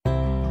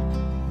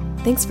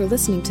Thanks for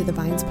listening to the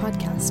Vines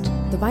podcast.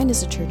 The Vine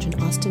is a church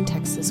in Austin,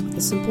 Texas, with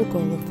the simple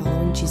goal of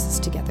following Jesus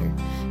together,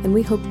 and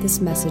we hope this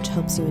message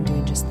helps you in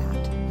doing just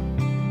that.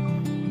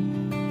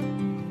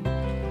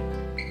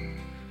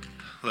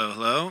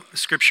 Hello. The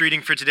scripture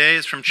reading for today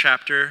is from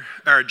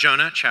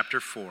Jonah Chapter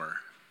 4.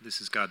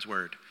 This is God's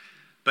word.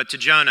 But to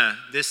Jonah,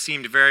 this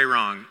seemed very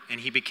wrong,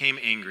 and he became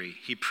angry.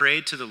 He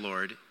prayed to the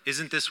Lord,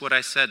 "Isn't this what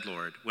I said,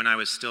 Lord, when I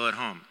was still at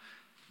home?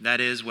 That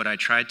is what I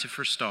tried to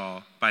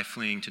forestall by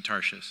fleeing to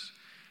Tarshish.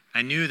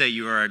 I knew that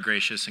you are a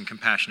gracious and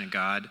compassionate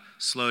God,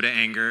 slow to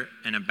anger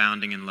and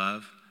abounding in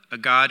love, a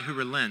God who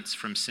relents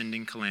from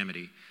sending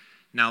calamity.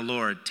 Now,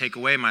 Lord, take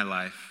away my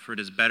life, for it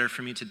is better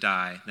for me to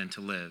die than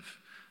to live."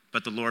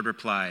 But the Lord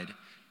replied,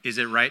 "Is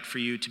it right for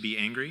you to be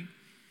angry?"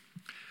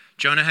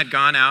 Jonah had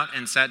gone out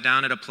and sat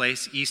down at a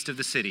place east of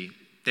the city.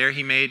 There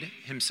he made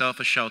himself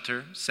a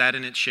shelter, sat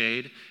in its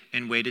shade,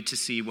 and waited to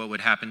see what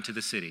would happen to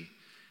the city.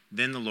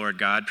 Then the Lord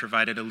God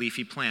provided a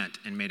leafy plant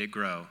and made it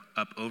grow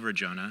up over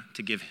Jonah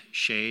to give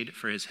shade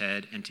for his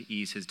head and to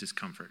ease his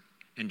discomfort.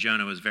 And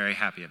Jonah was very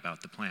happy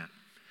about the plant.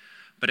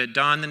 But at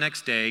dawn the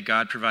next day,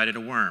 God provided a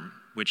worm,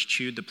 which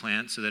chewed the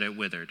plant so that it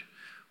withered.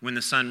 When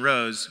the sun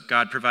rose,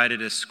 God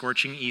provided a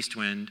scorching east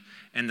wind,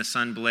 and the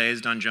sun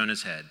blazed on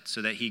Jonah's head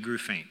so that he grew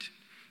faint.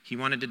 He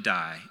wanted to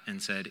die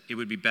and said, "It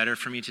would be better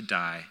for me to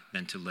die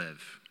than to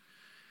live."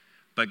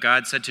 But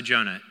God said to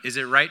Jonah, "Is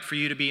it right for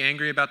you to be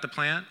angry about the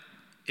plant?"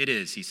 "It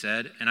is," he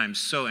said, "and I'm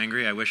so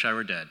angry I wish I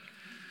were dead."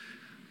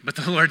 But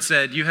the Lord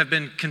said, "You have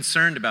been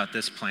concerned about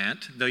this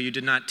plant, though you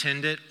did not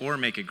tend it or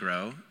make it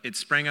grow. It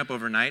sprang up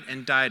overnight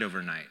and died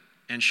overnight.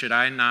 And should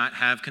I not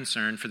have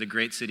concern for the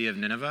great city of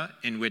Nineveh,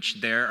 in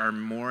which there are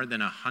more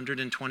than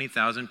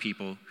 120,000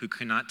 people who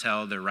cannot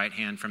tell their right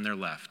hand from their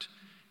left,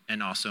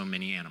 and also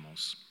many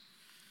animals?"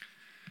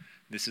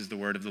 This is the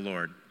word of the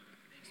Lord.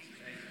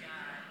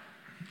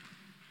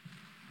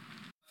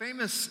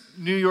 Famous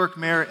New York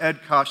Mayor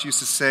Ed Koch used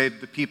to say to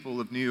the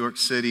people of New York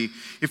City,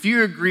 "If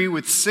you agree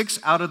with 6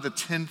 out of the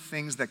 10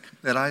 things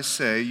that I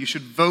say, you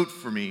should vote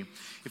for me.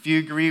 If you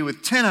agree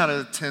with 10 out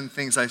of the 10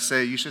 things I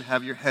say, you should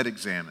have your head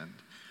examined."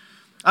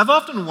 I've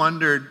often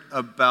wondered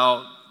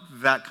about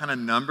that kind of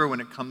number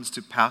when it comes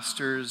to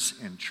pastors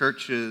and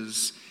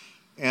churches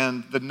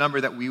and the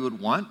number that we would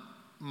want.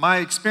 My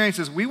experience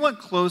is we want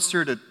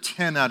closer to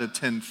 10 out of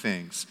 10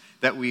 things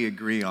that we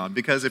agree on.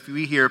 Because if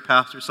we hear a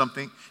pastor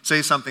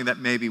say something that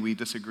maybe we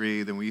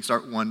disagree, then we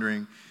start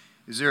wondering,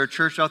 is there a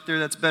church out there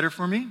that's better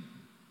for me?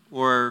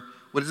 Or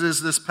what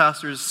is this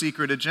pastor's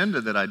secret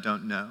agenda that I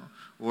don't know?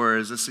 Or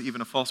is this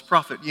even a false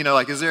prophet?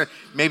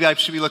 Maybe I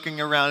should be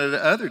looking around at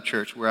another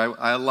church where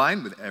I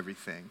align with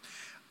everything.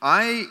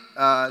 I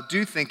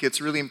do think it's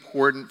really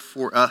important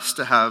for us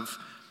to have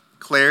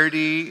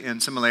clarity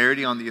and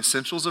similarity on the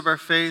essentials of our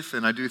faith,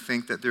 and I do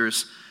think that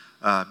there's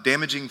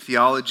damaging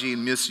theology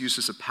and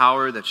misuses of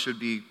power that should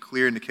be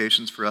clear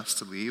indications for us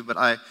to leave. But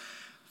I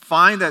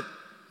find that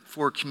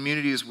for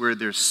communities where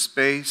there's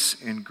space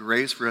and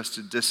grace for us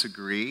to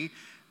disagree,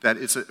 that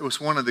it's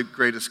one of the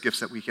greatest gifts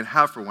that we can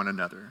have for one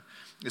another,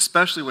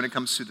 especially when it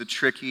comes to the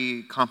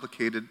tricky,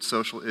 complicated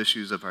social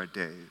issues of our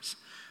days.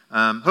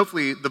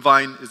 Hopefully, the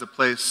Vine is a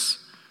place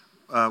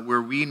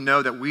where we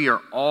know that we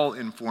are all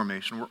in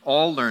formation, we're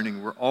all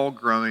learning, we're all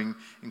growing,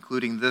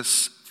 including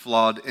this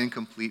flawed,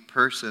 incomplete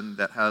person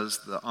that has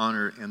the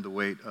honor and the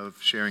weight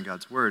of sharing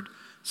God's word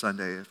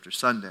Sunday after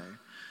Sunday.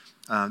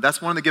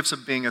 That's one of the gifts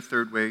of being a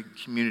third-way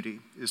community,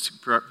 is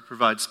to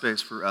provide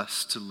space for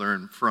us to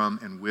learn from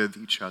and with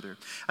each other.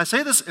 I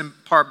say this in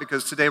part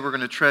because today we're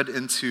going to tread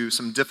into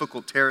some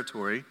difficult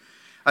territory.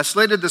 I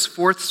slated this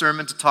fourth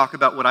sermon to talk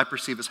about what I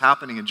perceive as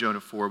happening in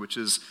Jonah 4, which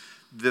is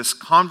this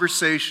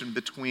conversation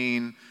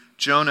between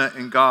Jonah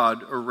and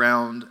God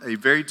around a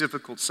very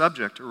difficult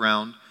subject,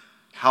 around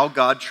how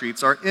God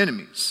treats our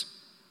enemies.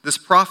 This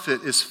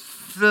prophet is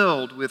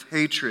filled with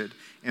hatred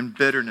and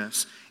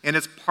bitterness, and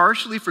it's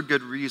partially for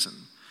good reason.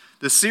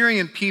 The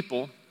Syrian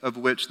people, of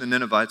which the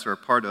Ninevites are a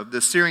part of, the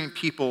Syrian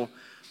people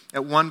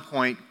at one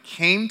point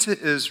came to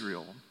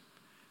Israel,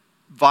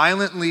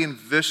 violently and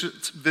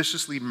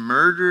viciously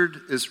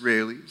murdered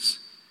Israelis,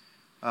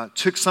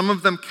 took some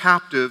of them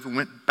captive, and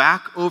went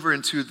back over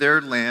into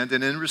their land,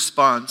 and in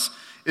response,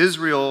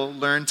 Israel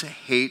learned to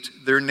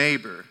hate their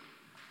neighbor.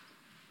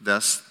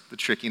 Thus, the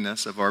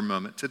trickiness of our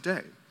moment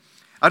today.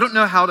 I don't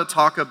know how to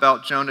talk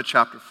about Jonah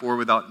Chapter 4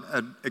 without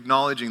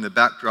acknowledging the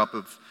backdrop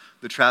of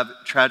the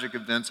tragic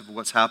events of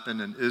what's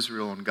happened in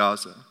Israel and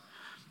Gaza.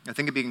 I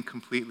think of being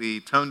completely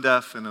tone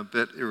deaf and a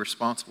bit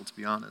irresponsible, to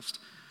be honest.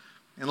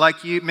 And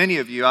like you, many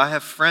of you, I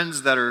have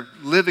friends that are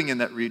living in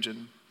that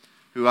region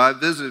who I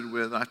visited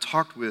with, I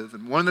talked with,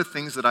 and one of the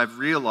things that I've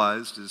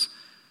realized is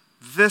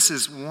this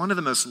is one of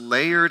the most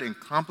layered and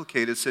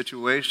complicated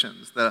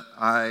situations that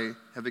I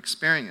have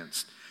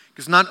experienced.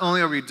 Because not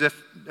only are we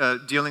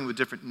dealing with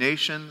different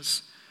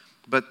nations,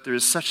 but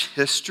there's such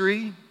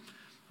history,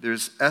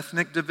 there's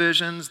ethnic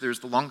divisions, there's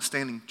the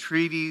long-standing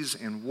treaties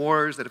and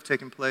wars that have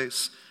taken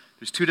place,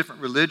 there's 2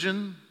 different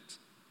religions,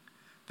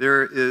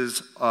 there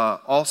is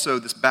also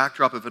this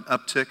backdrop of an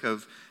uptick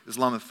of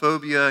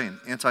Islamophobia and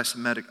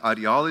anti-Semitic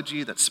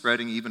ideology that's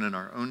spreading even in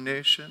our own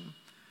nation.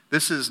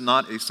 This is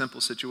not a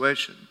simple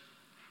situation.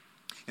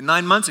 And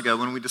 9 months ago,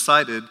 when we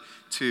decided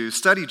to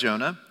study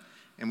Jonah,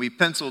 and we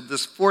penciled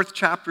this 4th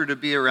chapter to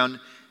be around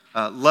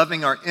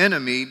loving our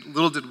enemy,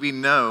 little did we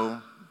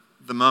know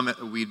the moment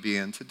that we'd be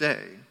in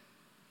today.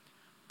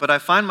 But I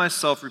find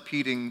myself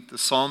repeating the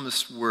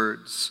psalmist's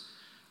words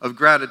of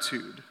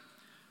gratitude.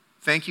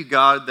 Thank you,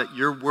 God, that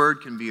your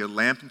word can be a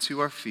lamp unto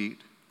our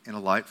feet and a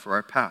light for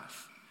our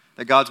path.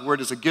 That God's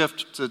word is a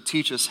gift to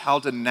teach us how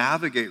to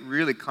navigate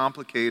really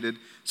complicated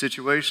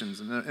situations.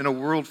 In a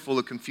world full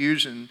of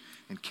confusion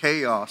and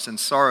chaos and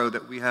sorrow,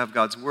 that we have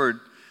God's word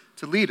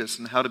to lead us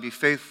in how to be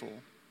faithful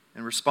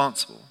and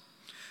responsible.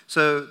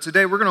 So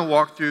today we're going to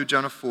walk through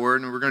Jonah 4,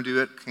 and we're going to do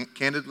it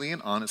candidly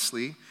and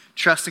honestly,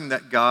 trusting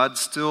that God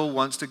still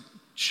wants to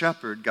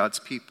shepherd God's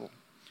people.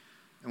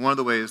 And one of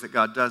the ways that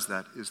God does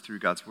that is through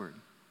God's word.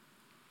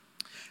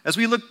 As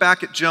we look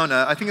back at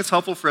Jonah, I think it's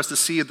helpful for us to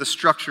see the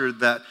structure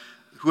that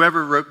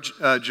whoever wrote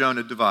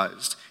Jonah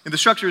devised. And the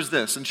structure is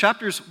this. In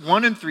chapters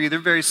 1 and 3, they're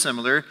very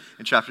similar.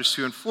 In chapters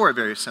 2 and 4 are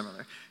very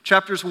similar.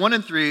 Chapters 1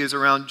 and 3 is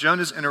around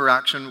Jonah's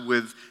interaction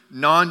with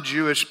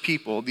non-Jewish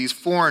people, these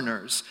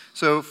foreigners.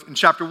 So in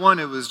chapter 1,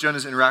 it was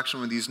Jonah's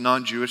interaction with these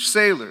non-Jewish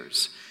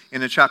sailors.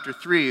 And in chapter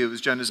 3, it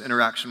was Jonah's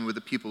interaction with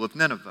the people of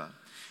Nineveh.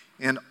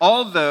 And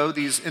although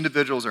these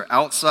individuals are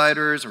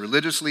outsiders,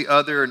 religiously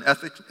other, and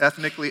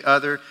ethnically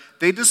other,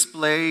 they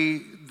display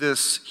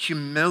this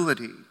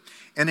humility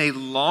and a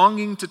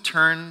longing to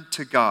turn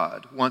to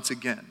God once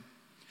again.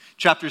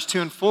 Chapters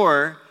 2 and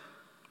 4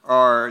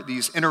 are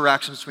these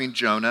interactions between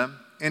Jonah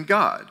and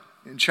God.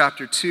 In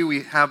chapter 2,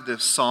 we have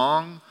this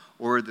song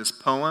or this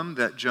poem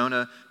that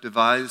Jonah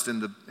devised in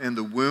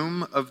the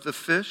womb of the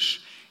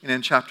fish. And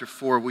in chapter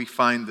 4, we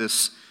find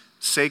this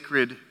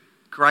sacred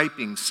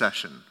griping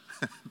session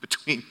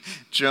between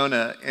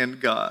Jonah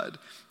and God.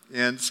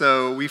 And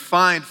so we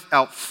find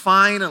out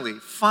finally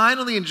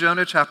in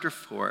Jonah chapter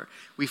 4,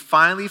 we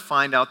finally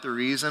find out the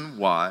reason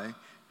why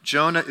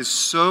Jonah is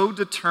so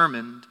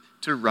determined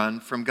to run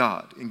from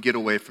God and get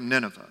away from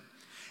Nineveh.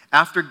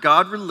 After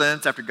God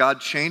relents, after God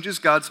changes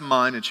God's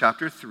mind in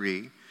chapter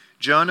 3,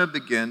 Jonah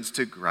begins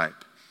to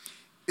gripe.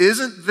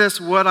 Isn't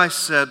this what I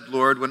said,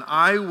 Lord, when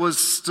I was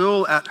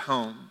still at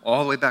home?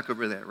 All the way back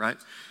over there, right?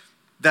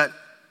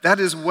 That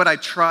is what I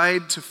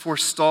tried to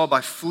forestall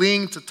by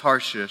fleeing to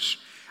Tarshish.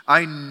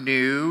 I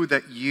knew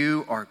that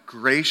you are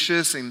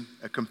gracious and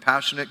a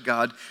compassionate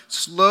God,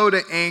 slow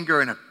to anger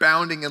and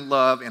abounding in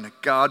love, and a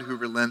God who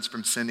relents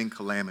from sending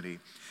calamity.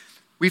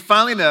 We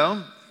finally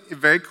know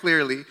very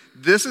clearly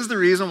this is the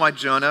reason why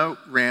Jonah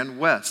ran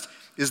west,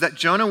 is that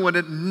Jonah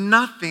wanted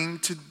nothing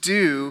to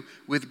do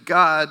with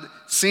God,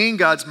 seeing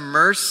God's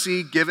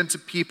mercy given to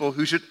people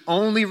who should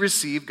only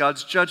receive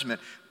God's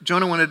judgment.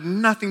 Jonah wanted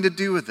nothing to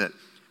do with it.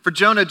 For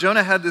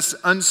Jonah had this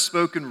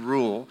unspoken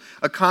rule,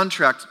 a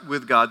contract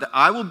with God, that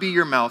I will be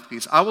your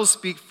mouthpiece. I will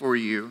speak for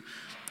you,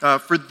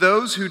 for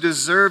those who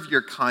deserve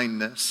your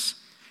kindness.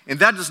 And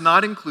that does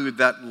not include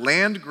that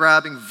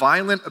land-grabbing,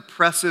 violent,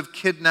 oppressive,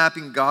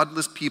 kidnapping,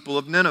 godless people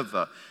of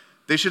Nineveh.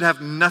 They should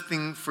have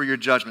nothing for your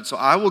judgment. So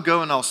I will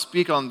go and I'll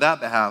speak on that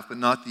behalf, but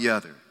not the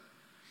other.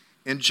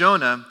 And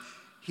Jonah,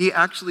 he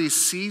actually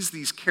sees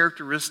these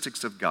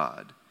characteristics of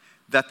God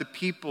that the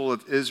people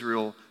of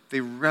Israel,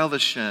 they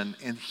relish in,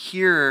 and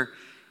here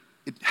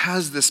it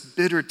has this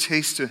bitter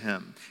taste to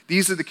him.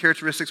 These are the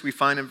characteristics we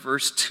find in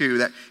verse 2,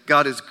 that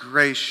God is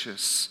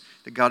gracious,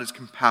 that God is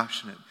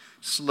compassionate,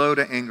 slow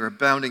to anger,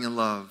 abounding in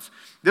love.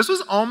 This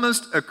was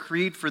almost a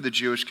creed for the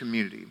Jewish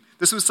community.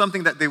 This was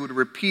something that they would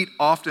repeat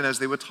often as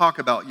they would talk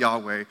about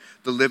Yahweh,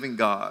 the living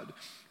God.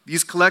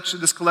 This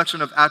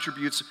collection of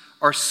attributes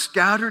are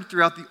scattered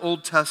throughout the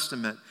Old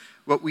Testament.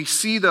 What we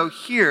see, though,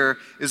 here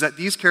is that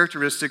these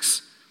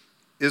characteristics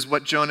is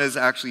what Jonah is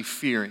actually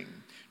fearing.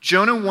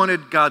 Jonah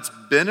wanted God's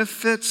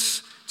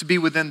benefits to be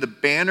within the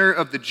banner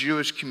of the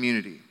Jewish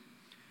community,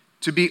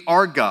 to be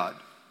our God,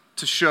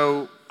 to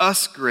show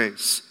us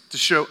grace, to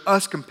show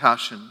us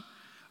compassion,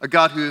 a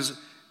God who is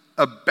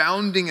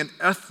abounding in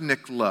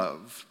ethnic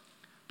love.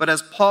 But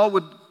as Paul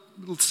would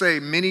say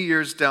many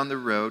years down the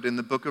road in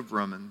the book of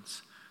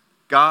Romans,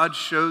 God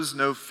shows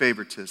no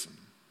favoritism.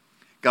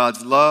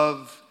 God's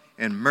love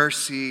and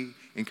mercy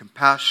and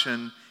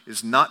compassion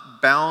is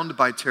not bound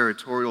by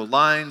territorial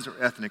lines or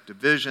ethnic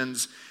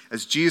divisions.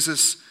 As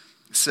Jesus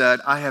said,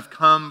 I have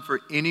come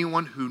for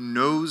anyone who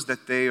knows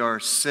that they are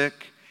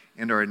sick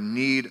and are in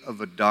need of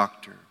a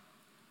doctor.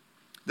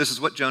 This is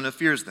what Jonah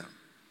fears, though.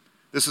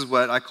 This is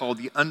what I call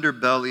the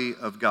underbelly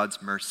of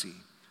God's mercy,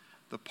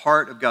 the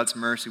part of God's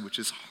mercy which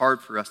is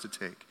hard for us to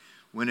take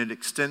when it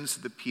extends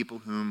to the people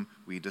whom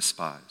we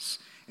despise.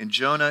 And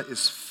Jonah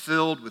is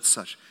filled with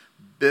such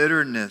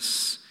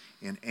bitterness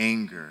and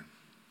anger.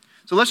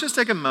 So let's just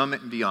take a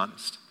moment and be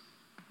honest.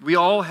 We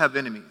all have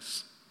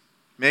enemies.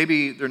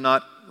 Maybe they're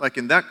not like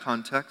in that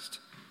context.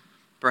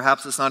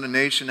 Perhaps it's not a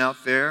nation out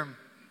there,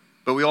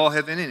 but we all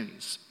have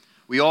enemies.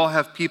 We all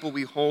have people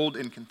we hold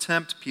in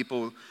contempt,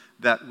 people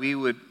that we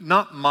would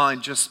not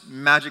mind just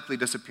magically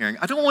disappearing.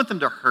 I don't want them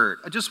to hurt.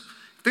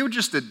 If they were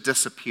just to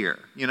disappear,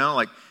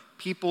 like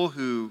people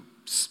who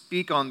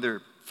speak on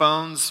their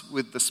phones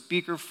with the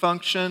speaker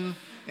function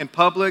in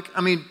public,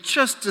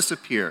 just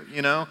disappear,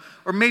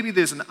 Or maybe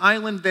there's an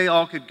island they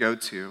all could go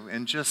to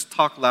and just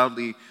talk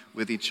loudly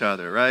with each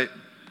other, right?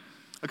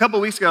 A couple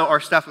of weeks ago, our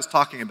staff was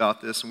talking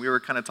about this, and we were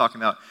kind of talking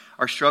about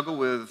our struggle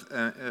with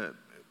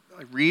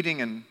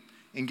reading and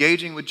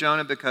engaging with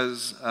Jonah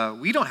because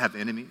we don't have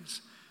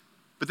enemies.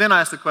 But then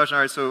I asked the question,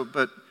 all right,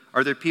 but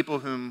are there people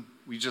whom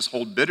we just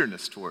hold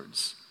bitterness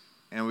towards?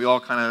 And we all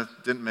kind of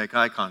didn't make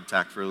eye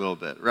contact for a little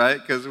bit, right?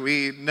 Because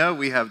we know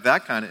we have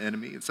that kind of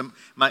enemy. It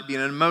might be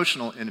an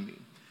emotional enemy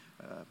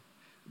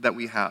that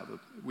we have.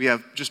 We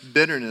have just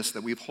bitterness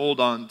that we hold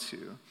on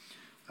to.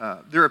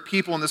 There are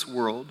people in this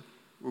world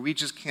where we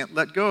just can't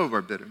let go of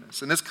our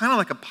bitterness. And it's kind of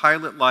like a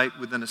pilot light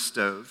within a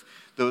stove.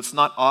 Though it's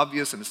not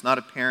obvious and it's not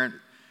apparent,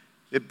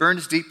 it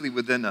burns deeply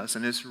within us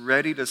and is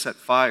ready to set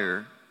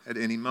fire at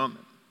any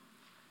moment.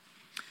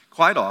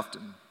 Quite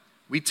often,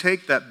 we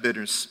take that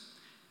bitterness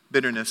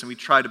and we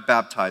try to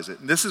baptize it.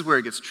 And this is where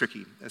it gets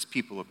tricky as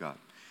people of God,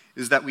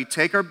 is that we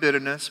take our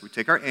bitterness, we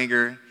take our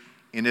anger,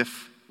 and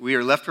if we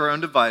are left to our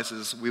own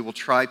devices, we will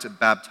try to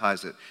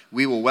baptize it.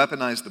 We will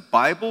weaponize the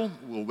Bible,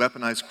 we'll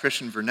weaponize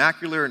Christian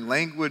vernacular and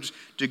language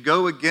to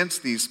go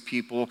against these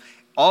people,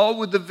 all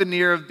with the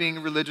veneer of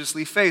being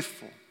religiously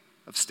faithful,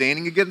 of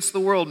standing against the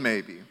world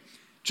maybe,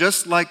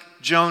 just like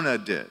Jonah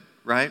did,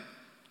 right?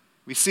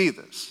 We see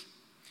this,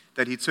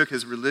 that he took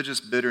his religious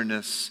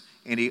bitterness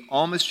and he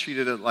almost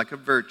treated it like a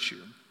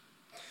virtue.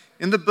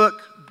 In the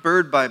book,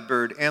 Bird by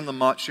Bird, Anne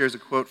Lamott shares a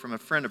quote from a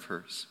friend of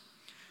hers.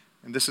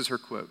 And this is her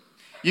quote.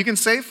 "You can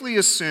safely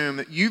assume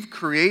that you've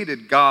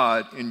created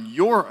God in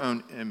your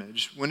own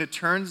image when it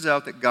turns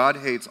out that God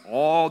hates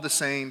all the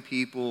same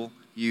people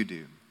you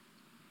do."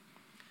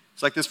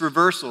 It's like this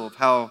reversal of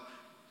how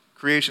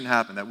creation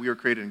happened, that we were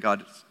created in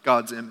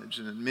God's image.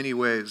 And in many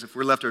ways, if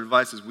we're left to our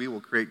devices, we will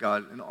create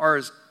God in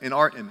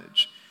our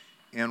image.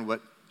 And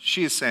what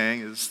she is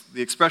saying is,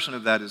 the expression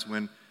of that is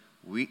when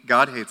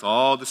God hates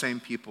all the same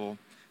people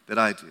that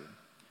I do.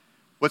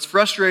 What's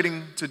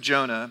frustrating to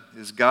Jonah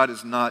is God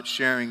is not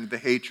sharing the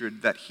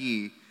hatred that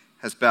he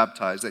has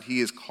baptized, that he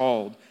is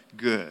called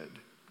good.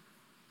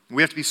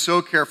 We have to be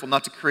so careful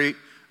not to create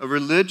a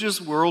religious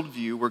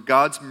worldview where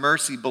God's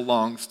mercy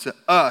belongs to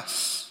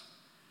us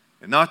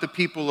and not the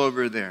people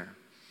over there.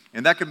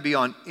 And that could be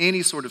on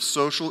any sort of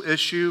social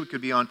issue. It could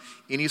be on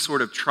any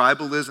sort of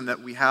tribalism that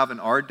we have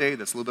in our day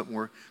that's a little bit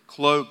more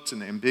cloaked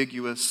and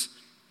ambiguous.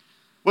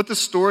 What the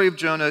story of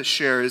Jonah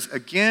shares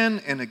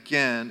again and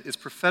again is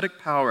prophetic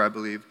power, I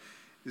believe,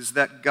 is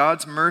that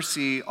God's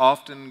mercy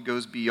often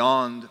goes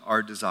beyond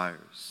our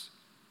desires.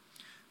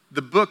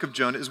 The book of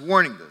Jonah is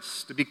warning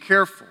this, to be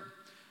careful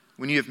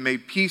when you have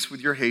made peace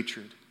with your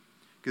hatred,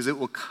 because it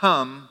will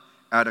come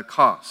at a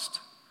cost.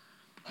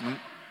 And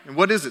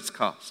what is its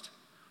cost?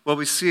 Well,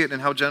 we see it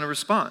in how Jonah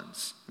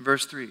responds. In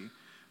verse 3,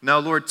 "Now,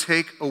 Lord,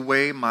 take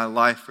away my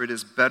life, for it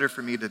is better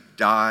for me to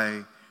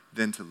die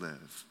than to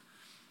live."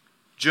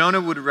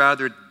 Jonah would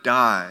rather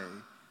die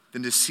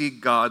than to see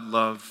God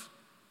love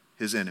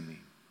his enemy.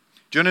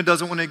 Jonah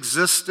doesn't want to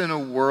exist in a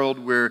world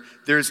where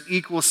there's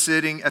equal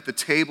sitting at the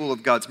table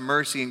of God's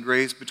mercy and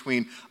grace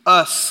between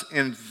us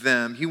and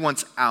them. He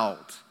wants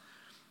out.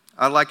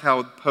 I like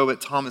how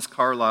poet Thomas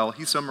Carlyle,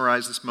 he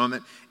summarized this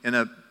moment in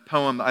a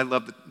poem. I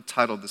love the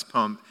title of this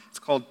poem. It's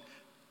called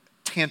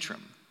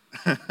Tantrum.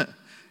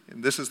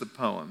 And this is the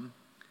poem.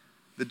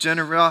 "The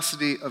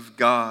generosity of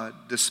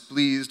God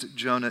displeased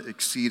Jonah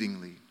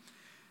exceedingly,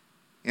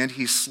 and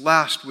he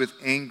slashed with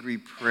angry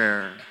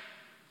prayer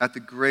at the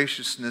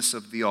graciousness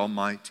of the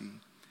Almighty.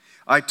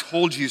 'I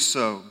told you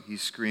so,' he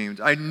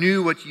screamed. 'I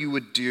knew what you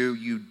would do,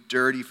 you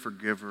dirty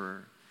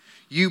forgiver.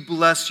 You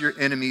bless your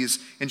enemies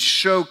and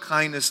show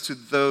kindness to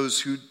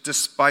those who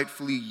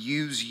despitefully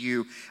use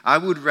you. I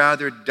would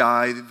rather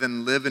die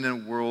than live in a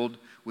world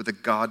with a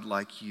God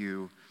like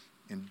you,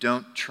 and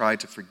don't try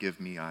to forgive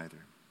me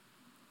either.'"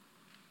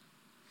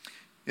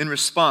 In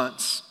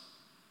response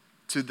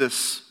to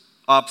this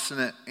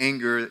obstinate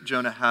anger that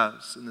Jonah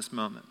has in this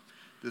moment,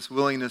 this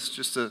willingness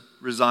just to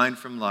resign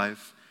from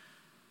life,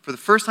 for the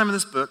first time in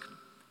this book,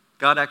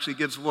 God actually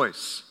gives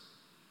voice.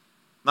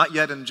 Not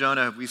yet in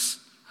Jonah have we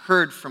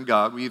heard from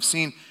God. We have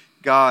seen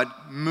God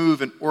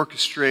move and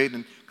orchestrate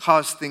and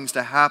cause things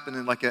to happen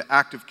in like an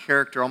active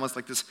character, almost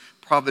like this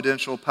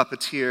providential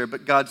puppeteer,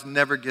 but God's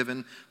never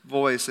given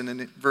voice. And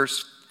in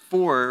verse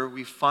 4,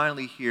 we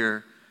finally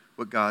hear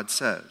what God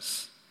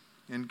says.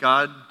 And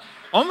God,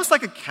 almost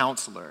like a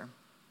counselor,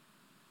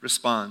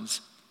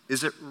 responds,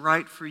 "Is it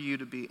right for you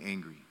to be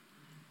angry?"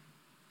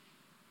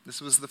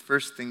 This was the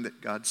first thing that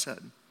God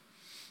said.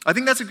 I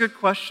think that's a good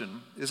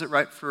question. Is it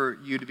right for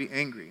you to be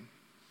angry?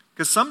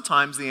 Because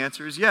sometimes the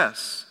answer is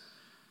yes.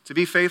 To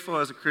be faithful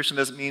as a Christian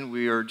doesn't mean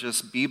we are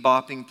just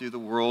bebopping through the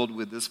world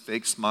with this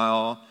fake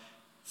smile,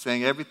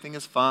 saying everything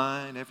is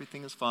fine,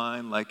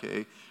 like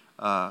a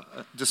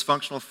a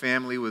dysfunctional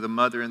family with a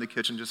mother in the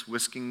kitchen just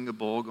whisking a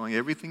bowl going,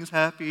 everything's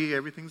happy,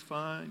 everything's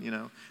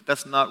fine.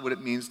 That's not what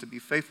it means to be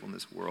faithful in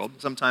this world.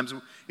 Sometimes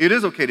it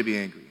is okay to be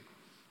angry.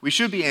 We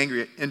should be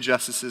angry at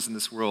injustices in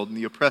this world and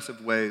the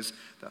oppressive ways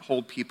that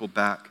hold people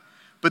back.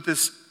 But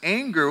this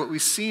anger, what we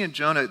see in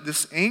Jonah,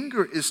 this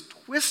anger is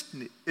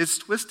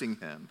twisting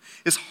him,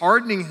 is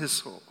hardening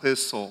his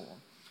soul.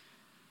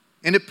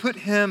 And it put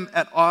him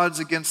at odds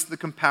against the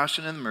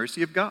compassion and the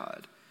mercy of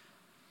God.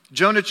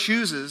 Jonah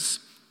chooses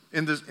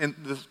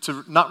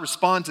to not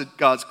respond to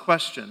God's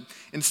question.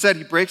 Instead,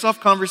 he breaks off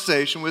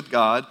conversation with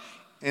God,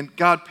 and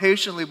God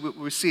patiently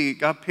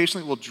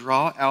will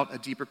draw out a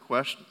deeper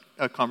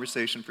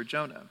conversation for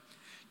Jonah.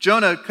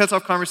 Jonah cuts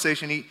off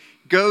conversation. He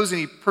goes and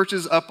he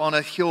perches up on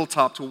a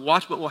hilltop to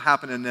watch what will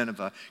happen in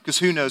Nineveh. Because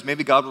who knows,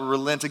 maybe God will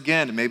relent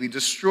again and maybe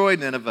destroy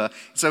Nineveh.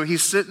 So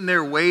he's sitting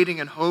there waiting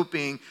and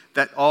hoping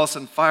that all of a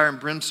sudden fire and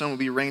brimstone will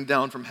be rained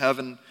down from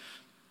heaven.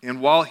 And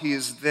while he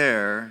is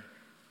there,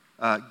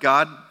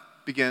 God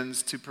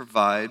begins to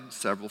provide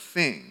several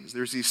things.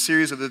 There's these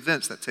series of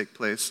events that take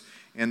place,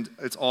 and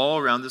it's all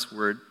around this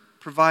word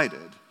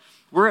provided.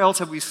 Where else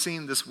have we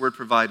seen this word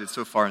provided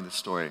so far in this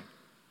story?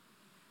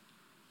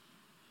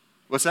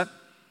 What's that?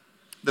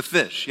 The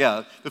fish,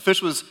 yeah. The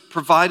fish was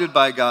provided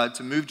by God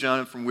to move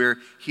Jonah from where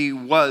he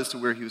was to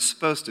where he was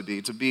supposed to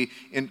be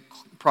in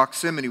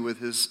proximity with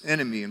his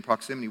enemy, in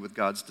proximity with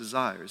God's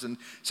desires. And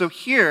so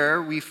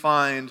here we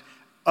find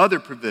other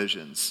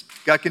provisions.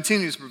 God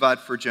continues to provide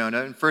for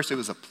Jonah. And first it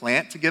was a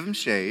plant to give him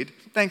shade.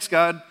 Thanks,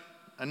 God.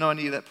 I know I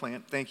need that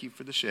plant. Thank you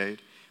for the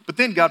shade. But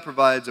then God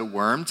provides a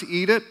worm to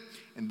eat it.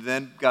 And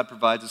then God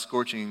provides a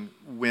scorching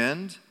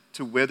wind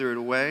to wither it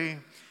away.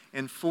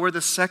 And for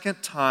the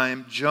second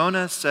time,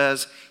 Jonah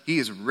says he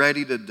is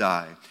ready to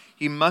die.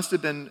 He must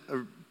have been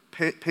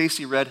a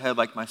pasty redhead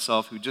like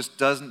myself who just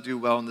doesn't do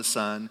well in the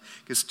sun,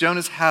 because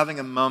Jonah's having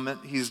a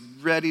moment. He's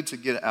ready to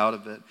get out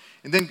of it.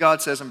 And then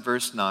God says in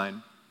verse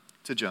 9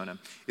 to Jonah,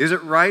 "Is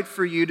it right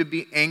for you to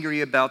be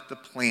angry about the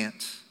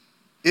plant?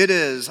 It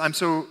is. I'm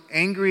so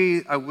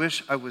angry, I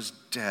wish I was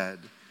dead."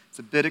 It's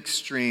a bit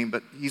extreme,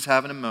 but he's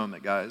having a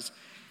moment, guys.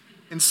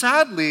 And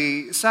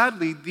sadly,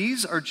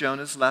 these are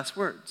Jonah's last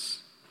words.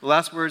 The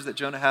last words that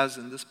Jonah has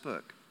in this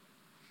book.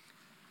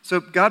 So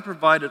God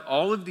provided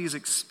all of these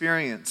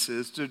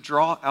experiences to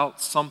draw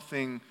out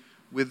something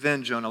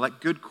within Jonah,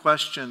 like good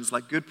questions,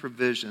 like good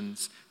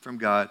provisions from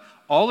God.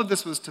 All of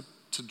this was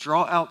to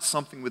draw out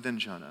something within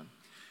Jonah.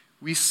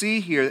 We see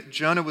here that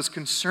Jonah was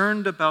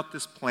concerned about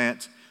this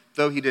plant,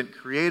 though he didn't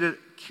create it,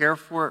 care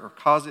for it, or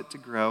cause it to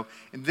grow.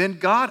 And then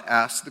God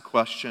asked the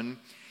question,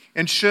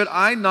 "And should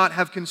I not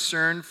have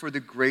concern for the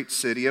great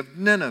city of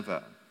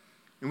Nineveh,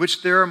 in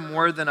which there are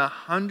more than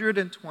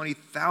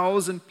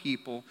 120,000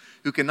 people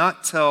who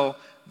cannot tell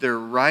their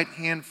right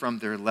hand from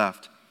their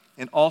left,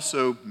 and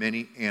also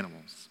many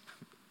animals?"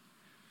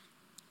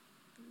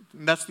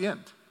 And that's the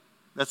end.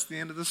 That's the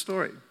end of the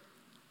story.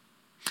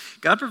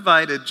 God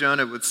provided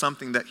Jonah with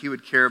something that he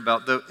would care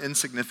about, though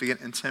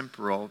insignificant and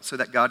temporal, so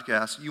that God could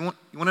ask, you want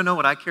to know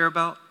what I care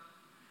about?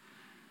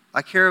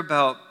 I care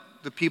about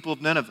the people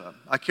of Nineveh.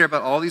 I care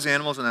about all these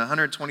animals and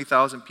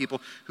 120,000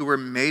 people who were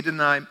made in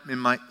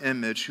my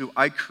image, who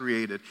I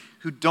created,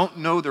 who don't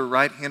know their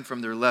right hand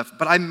from their left,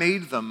 but I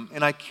made them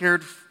and I care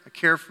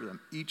for them,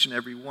 each and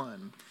every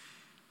one.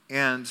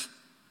 And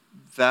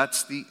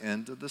that's the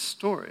end of the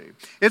story.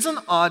 It's an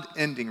odd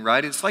ending,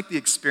 right? It's like the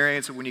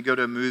experience of when you go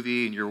to a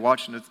movie and you're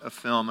watching a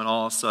film and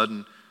all of a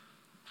sudden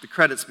the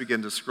credits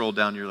begin to scroll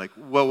down and you're like,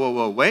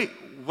 whoa, wait,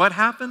 what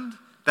happened?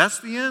 That's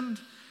the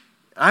end?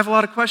 I have a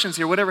lot of questions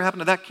here. Whatever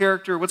happened to that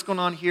character? What's going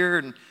on here?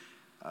 And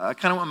I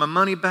kind of want my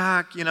money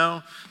back,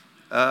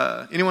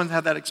 Anyone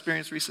had that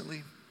experience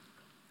recently?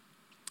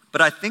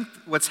 But I think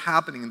what's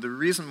happening, the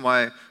reason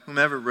why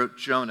whomever wrote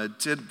Jonah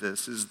did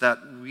this, is that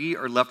we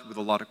are left with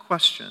a lot of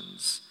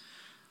questions.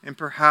 And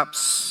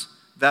perhaps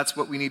that's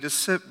what we need to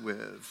sit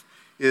with,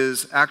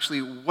 is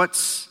actually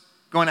what's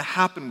going to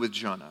happen with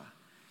Jonah?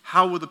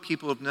 How will the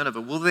people of Nineveh,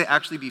 will they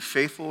actually be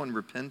faithful and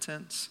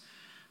repentant?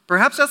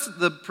 Perhaps that's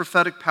the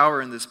prophetic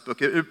power in this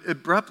book. It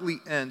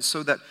abruptly ends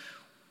so that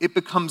it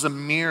becomes a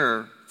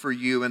mirror for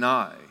you and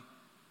I.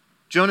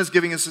 Jonah is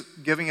giving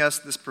us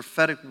this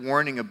prophetic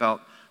warning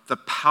about the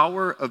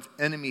power of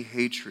enemy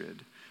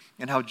hatred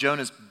and how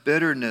Jonah's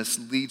bitterness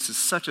leads to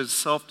such a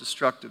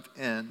self-destructive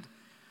end.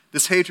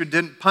 This hatred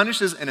didn't punish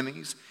his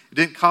enemies. It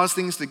didn't cause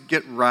things to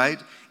get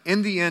right.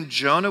 In the end,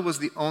 Jonah was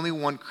the only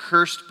one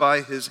cursed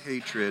by his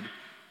hatred.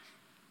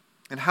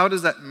 And how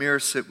does that mirror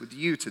sit with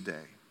you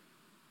today?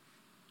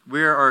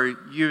 Where are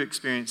you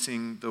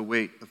experiencing the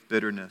weight of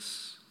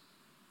bitterness?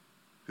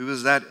 Who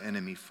is that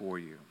enemy for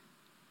you?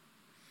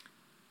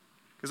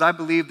 Because I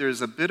believe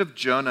there's a bit of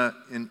Jonah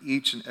in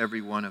each and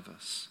every one of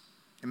us.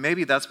 And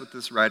maybe that's what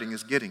this writing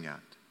is getting at.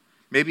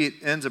 Maybe it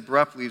ends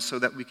abruptly so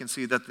that we can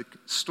see that the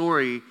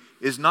story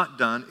is not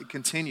done. It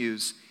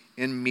continues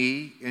in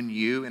me, in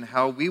you, and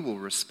how we will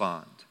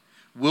respond.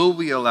 Will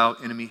we allow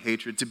enemy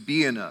hatred to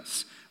be in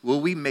us? Will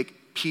we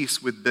make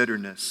peace with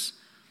bitterness?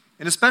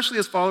 And especially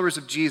as followers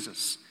of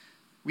Jesus,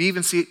 We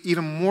even see it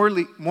even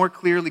more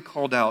clearly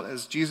called out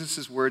as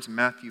Jesus' words in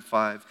Matthew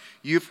 5.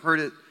 You've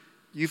heard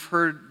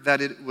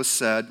that it was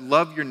said,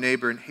 love your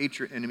neighbor and hate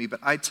your enemy. But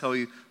I tell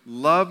you,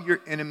 love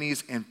your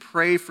enemies and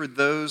pray for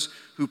those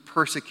who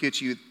persecute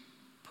you,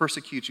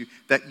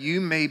 that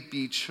you may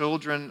be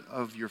children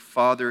of your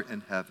Father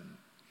in heaven.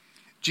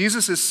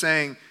 Jesus is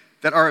saying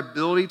that our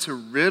ability to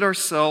rid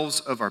ourselves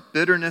of our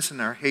bitterness and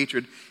our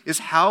hatred is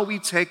how we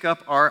take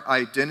up our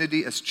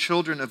identity as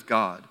children of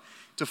God.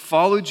 To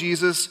follow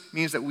Jesus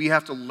means that we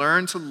have to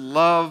learn to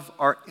love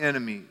our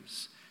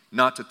enemies,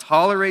 not to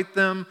tolerate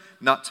them,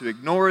 not to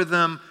ignore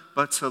them,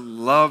 but to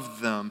love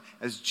them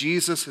as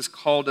Jesus has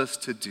called us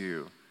to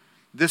do.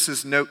 This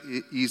is no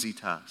easy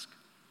task.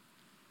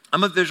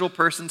 I'm a visual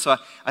person, so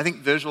I think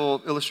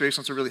visual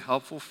illustrations are really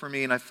helpful for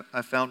me, and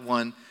I found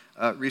one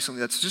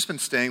recently that's just been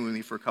staying with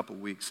me for a couple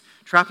weeks.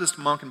 Trappist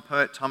monk and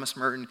poet Thomas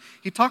Merton,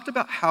 he talked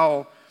about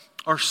how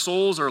our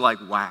souls are like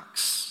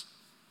wax.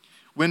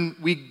 When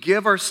we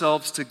give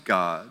ourselves to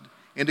God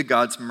and to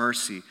God's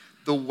mercy,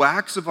 the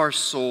wax of our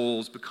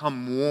souls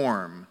become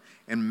warm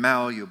and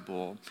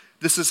malleable.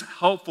 This is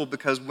helpful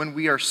because when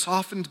we are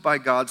softened by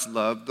God's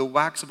love, the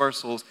wax of our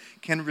souls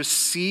can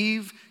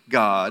receive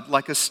God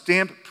like a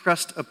stamp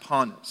pressed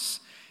upon us.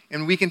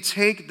 And we can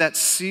take that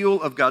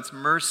seal of God's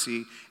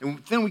mercy, and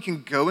then we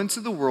can go into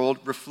the world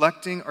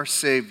reflecting our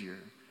Savior.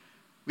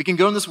 We can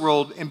go in this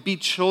world and be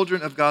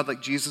children of God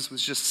like Jesus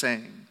was just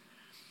saying.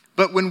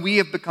 But when we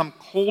have become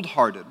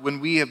cold-hearted, when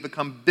we have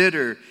become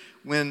bitter,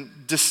 when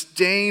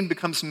disdain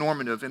becomes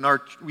normative, and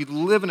we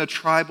live in a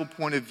tribal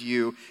point of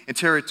view and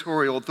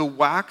territorial, the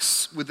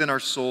wax within our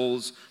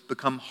souls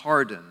become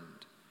hardened.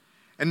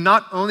 And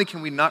not only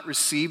can we not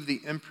receive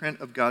the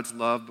imprint of God's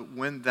love, but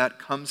when that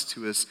comes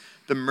to us,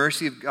 the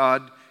mercy of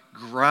God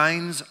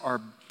grinds our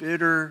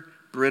bitter,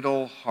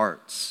 brittle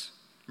hearts.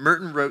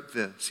 Merton wrote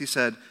this. He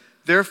said,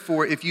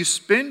 therefore, if you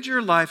spend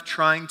your life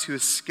trying to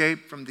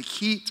escape from the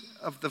heat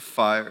of the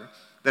fire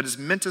that is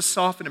meant to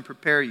soften and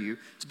prepare you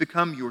to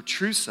become your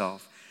true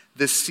self,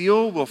 the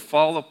seal will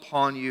fall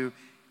upon you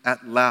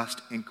at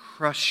last and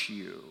crush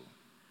you.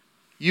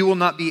 You will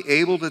not be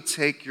able to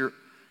take your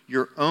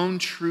own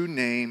true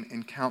name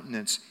and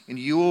countenance, and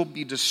you will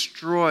be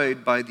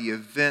destroyed by the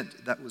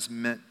event that was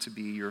meant to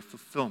be your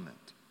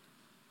fulfillment.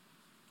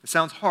 It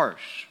sounds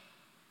harsh.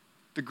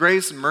 The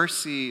grace and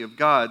mercy of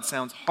God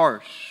sounds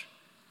harsh.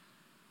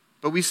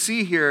 But we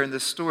see here in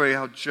this story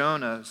how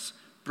Jonah's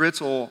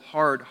brittle,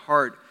 hard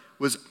heart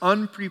was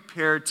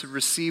unprepared to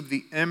receive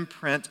the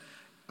imprint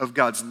of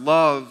God's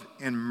love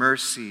and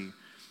mercy.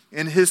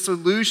 And his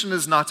solution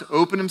is not to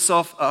open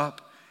himself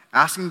up,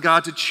 asking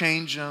God to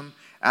change him,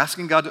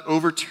 asking God to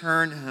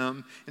overturn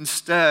him.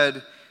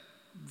 Instead,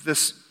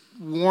 this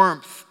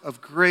warmth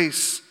of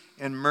grace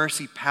and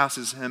mercy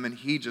passes him, and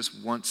he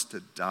just wants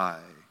to die.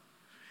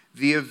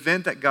 The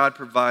event that God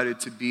provided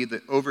to be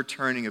the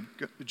overturning of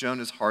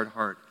Jonah's hard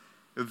heart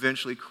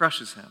eventually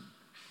crushes him.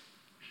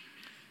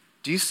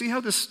 Do you see how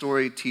this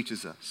story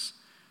teaches us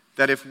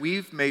that if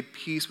we've made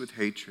peace with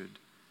hatred,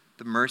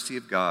 the mercy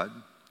of God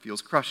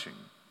feels crushing?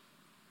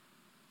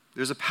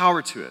 There's a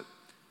power to it.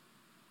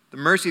 The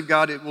mercy of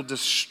God, it will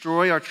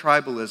destroy our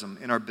tribalism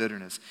and our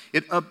bitterness.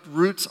 It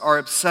uproots our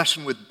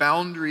obsession with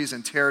boundaries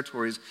and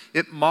territories.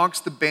 It mocks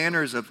the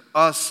banners of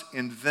us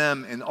and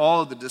them and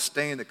all of the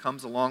disdain that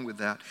comes along with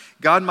that.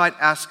 God might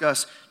ask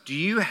us, do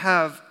you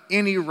have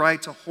any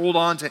right to hold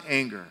on to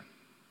anger?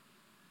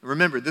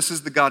 Remember, this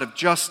is the God of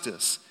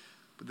justice,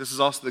 but this is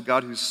also the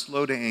God who's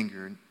slow to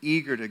anger and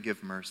eager to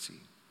give mercy.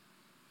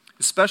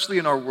 Especially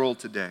in our world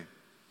today,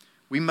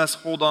 we must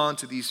hold on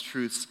to these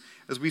truths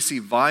as we see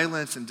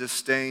violence and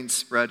disdain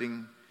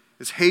spreading,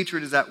 as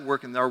hatred is at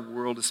work in our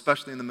world,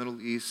 especially in the Middle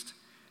East.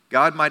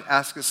 God might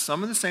ask us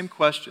some of the same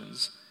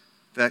questions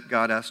that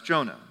God asked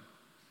Jonah.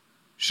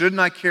 Shouldn't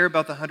I care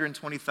about the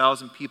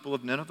 120,000 people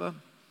of Nineveh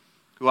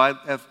who I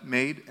have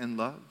made and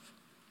love?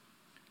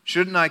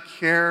 Shouldn't I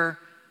care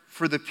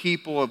for the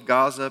people of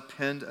Gaza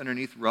pinned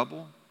underneath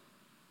rubble?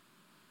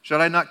 Should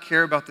I not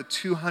care about the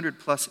 200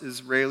 plus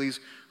Israelis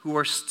who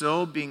are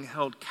still being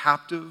held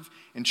captive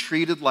and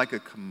treated like a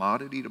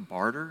commodity to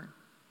barter?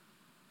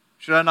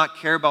 Should I not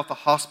care about the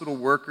hospital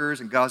workers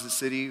in Gaza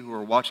City who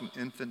are watching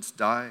infants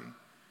die,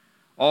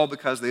 all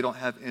because they don't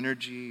have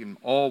energy and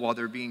all while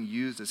they're being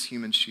used as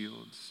human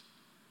shields?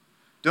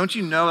 Don't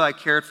you know I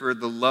cared for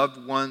the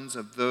loved ones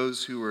of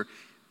those who were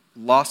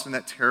lost in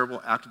that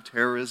terrible act of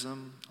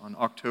terrorism on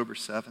October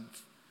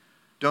 7th?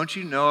 Don't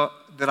you know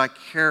that I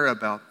care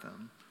about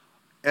them?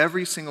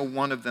 Every single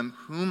one of them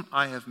whom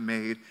I have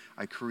made,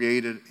 I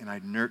created and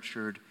I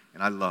nurtured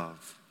and I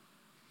love.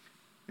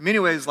 In many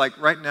ways, like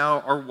right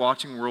now, our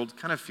watching world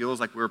kind of feels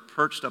like we're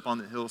perched up on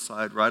the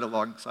hillside right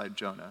alongside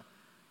Jonah,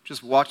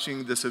 just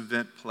watching this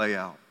event play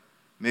out,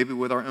 maybe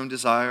with our own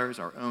desires,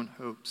 our own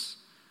hopes,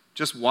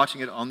 just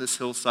watching it on this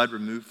hillside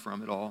removed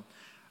from it all.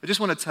 I just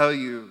want to tell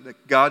you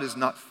that God is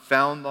not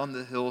found on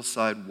the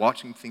hillside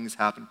watching things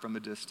happen from a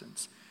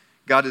distance.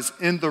 God is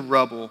in the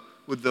rubble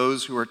with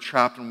those who are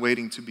trapped and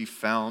waiting to be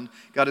found.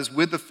 God is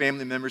with the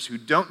family members who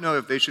don't know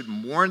if they should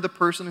mourn the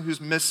person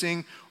who's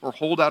missing or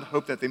hold out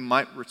hope that they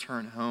might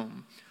return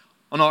home.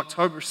 On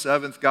October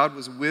 7th, God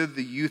was with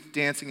the youth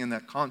dancing in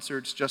that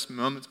concert just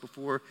moments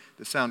before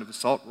the sound of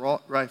assault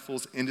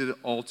rifles ended it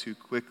all too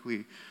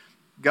quickly.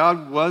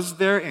 God was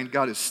there and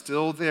God is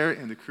still there,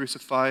 and the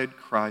crucified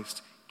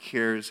Christ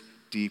cares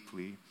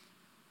deeply.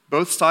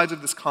 Both sides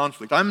of this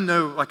conflict, I'm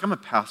a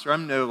pastor,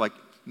 I'm no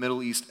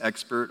Middle East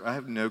expert. I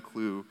have no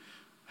clue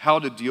how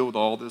to deal with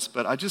all this,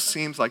 but it just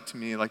seems like to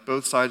me like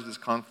both sides of this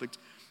conflict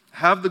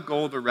have the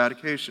goal of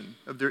eradication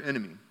of their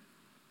enemy.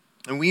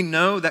 And we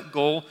know that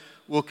goal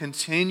will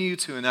continue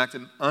to enact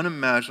an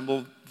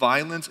unimaginable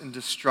violence and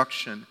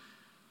destruction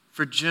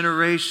for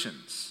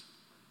generations.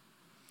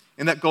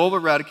 And that goal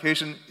of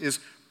eradication is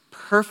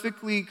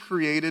perfectly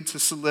created to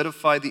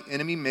solidify the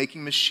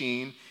enemy-making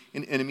machine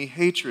in enemy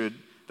hatred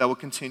that will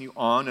continue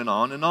on and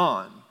on and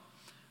on.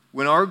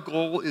 When our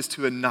goal is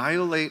to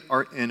annihilate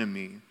our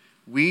enemy,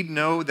 we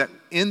know that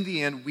in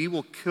the end we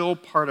will kill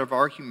part of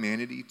our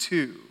humanity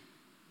too.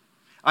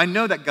 I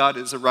know that God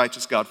is a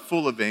righteous God,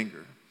 full of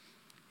anger.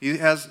 He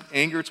has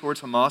anger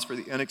towards Hamas for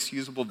the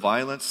inexcusable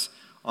violence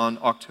on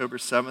October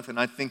 7th, and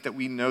I think that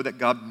we know that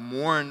God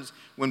mourns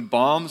when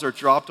bombs are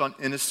dropped on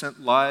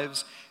innocent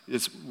lives.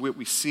 It's what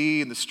we see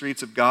in the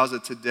streets of Gaza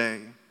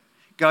today.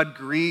 God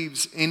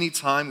grieves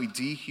anytime we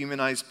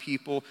dehumanize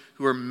people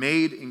who are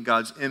made in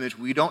God's image.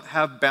 We don't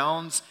have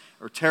bounds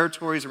or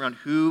territories around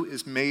who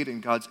is made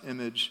in God's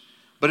image.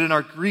 But in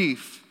our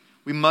grief,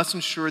 we must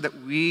ensure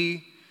that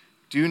we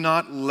do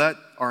not let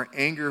our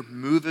anger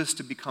move us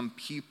to become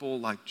people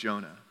like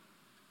Jonah.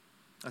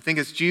 I think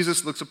as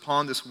Jesus looks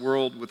upon this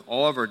world with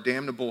all of our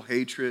damnable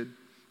hatred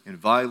and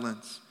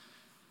violence,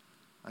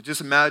 I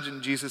just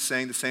imagine Jesus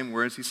saying the same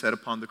words he said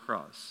upon the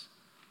cross.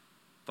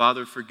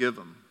 Father, forgive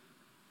them.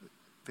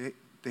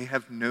 They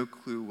have no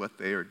clue what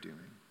they are doing.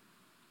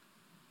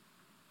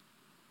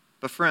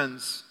 But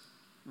friends,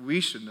 we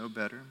should know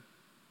better.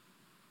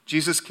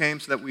 Jesus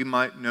came so that we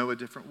might know a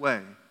different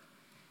way,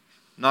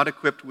 not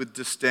equipped with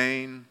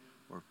disdain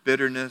or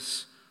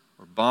bitterness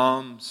or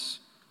bombs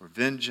or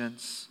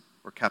vengeance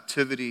or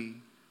captivity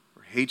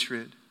or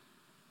hatred,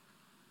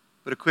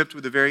 but equipped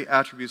with the very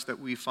attributes that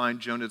we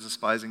find Jonah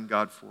despising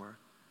God for: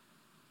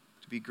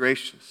 to be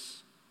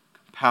gracious,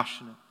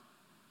 compassionate,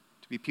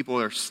 to be people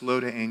who are slow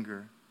to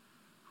anger,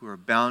 who are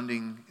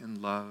abounding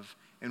in love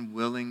and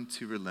willing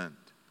to relent.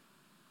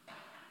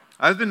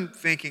 I've been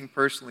thinking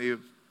personally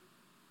of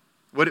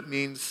what it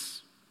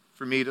means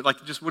for me to,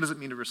 what does it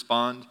mean to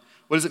respond?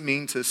 What does it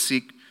mean to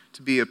seek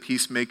to be a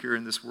peacemaker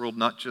in this world,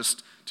 not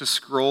just to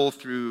scroll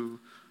through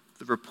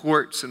the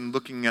reports and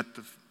looking at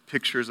the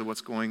pictures of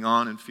what's going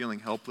on and feeling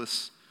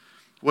helpless?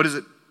 What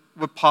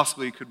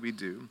possibly could we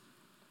do?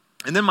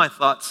 And then my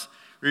thoughts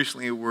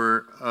recently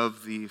were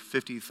of the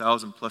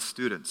 50,000 plus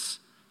students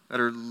that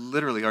are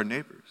literally our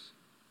neighbors,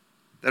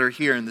 that are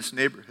here in this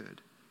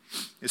neighborhood.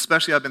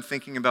 Especially I've been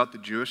thinking about the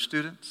Jewish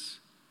students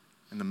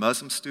and the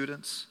Muslim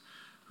students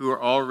who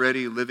are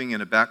already living in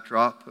a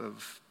backdrop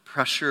of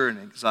pressure and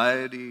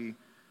anxiety,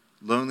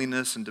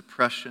 loneliness and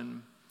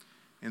depression.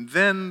 And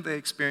then they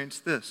experience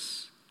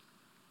this.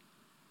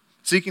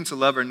 Seeking to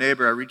love our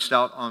neighbor, I reached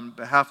out on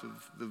behalf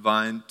of the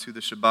Vine to the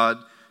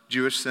Shabbat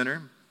Jewish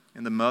Center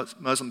and the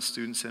Muslim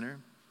Student Center,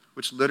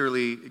 which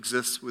literally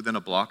exists within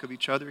a block of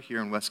each other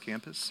here in West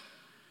Campus,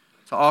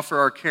 to offer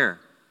our care.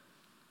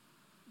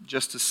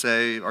 Just to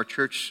say, our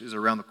church is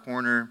around the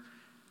corner.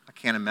 I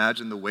can't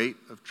imagine the weight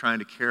of trying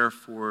to care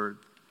for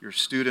your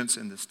students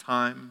in this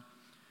time.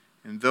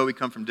 And though we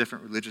come from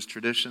different religious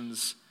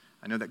traditions,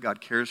 I know that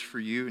God cares for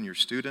you and your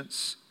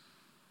students.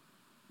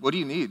 What do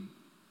you need?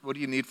 What do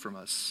you need from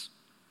us?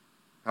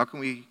 How can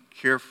we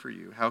care for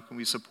you? How can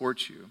we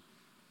support you?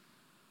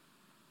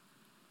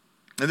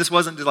 And this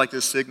wasn't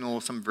to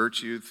signal some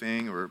virtue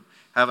thing or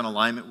have an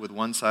alignment with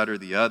one side or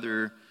the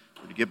other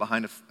or to get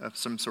behind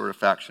some sort of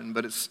faction,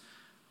 but it's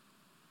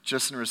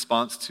just in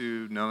response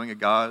to knowing a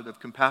God of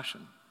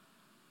compassion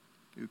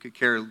who could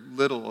care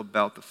little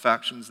about the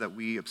factions that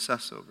we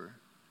obsess over.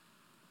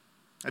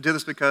 I did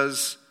this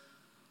because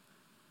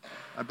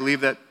I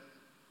believe that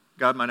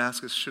God might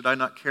ask us, should I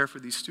not care for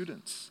these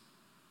students?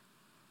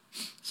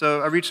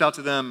 So I reached out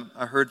to them.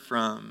 I heard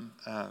from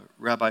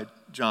Rabbi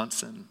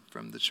Johnson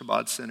from the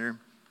Shabbat Center.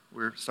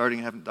 We're starting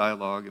having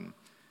dialogue and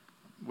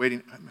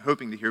I'm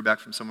hoping to hear back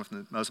from someone from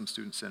the Muslim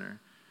Student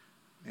Center.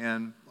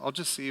 And I'll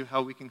just see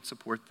how we can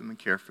support them and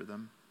care for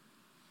them.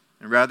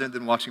 And rather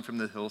than watching from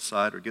the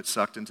hillside or get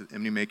sucked into the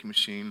enemy-making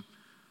machine,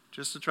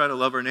 just to try to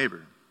love our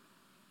neighbor.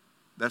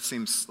 That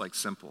seems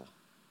simple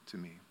to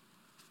me.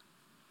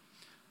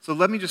 So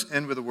let me just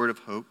end with a word of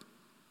hope.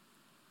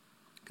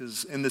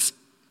 Because in this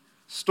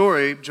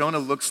story, Jonah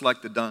looks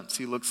like the dunce.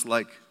 He looks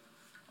like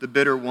the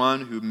bitter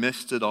one who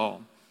missed it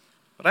all.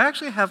 But I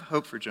actually have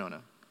hope for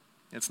Jonah.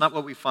 It's not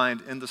what we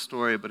find in the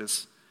story, but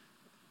it's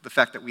the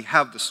fact that we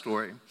have the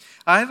story.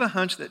 I have a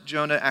hunch that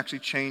Jonah actually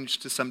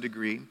changed to some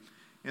degree.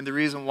 And the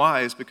reason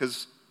why is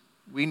because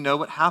we know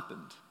what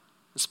happened,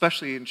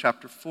 especially in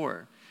chapter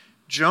 4.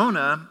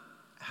 Jonah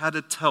had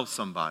to tell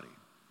somebody.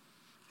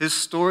 His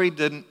story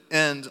didn't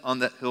end on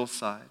that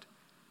hillside.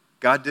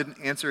 God didn't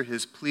answer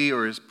his plea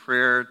or his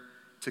prayer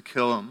to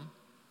kill him.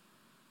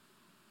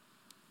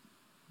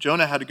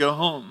 Jonah had to go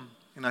home,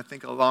 and I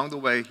think along the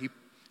way he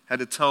had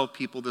to tell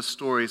people the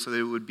story so that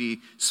it would be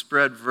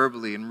spread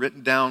verbally and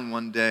written down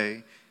one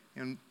day.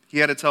 And he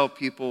had to tell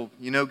people,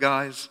 you know,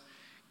 guys,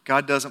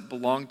 God doesn't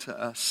belong to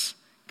us.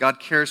 God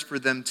cares for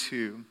them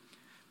too.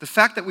 The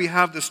fact that we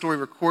have this story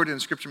recorded in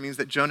Scripture means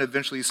that Jonah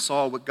eventually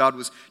saw what God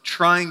was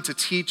trying to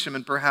teach him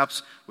and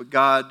perhaps what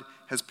God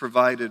has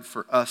provided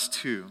for us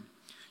too.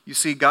 You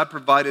see, God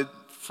provided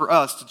for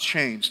us to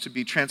change, to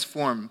be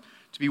transformed,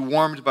 to be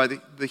warmed by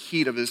the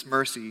heat of his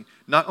mercy,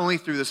 not only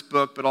through this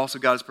book, but also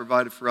God has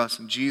provided for us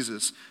in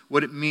Jesus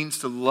what it means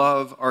to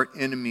love our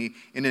enemy,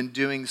 and in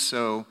doing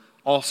so,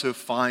 also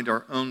find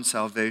our own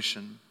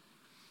salvation.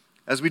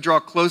 As we draw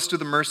close to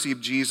the mercy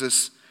of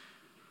Jesus,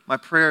 my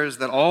prayer is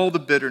that all the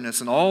bitterness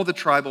and all the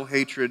tribal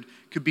hatred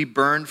could be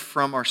burned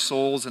from our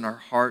souls and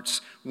our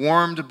hearts,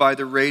 warmed by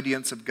the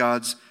radiance of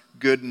God's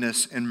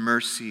goodness and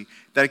mercy,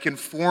 that it can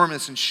form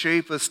us and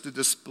shape us to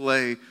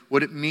display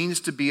what it means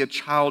to be a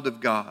child of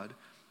God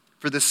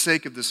for the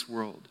sake of this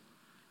world,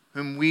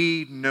 whom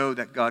we know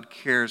that God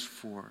cares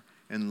for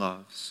and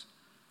loves.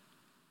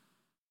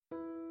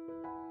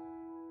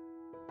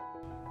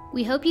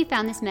 We hope you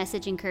found this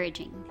message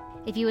encouraging.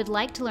 If you would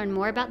like to learn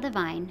more about the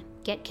Vine,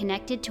 get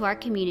connected to our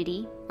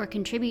community, or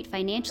contribute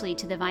financially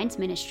to the Vine's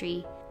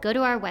ministry, go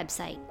to our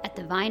website at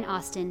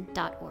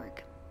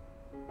thevineaustin.org.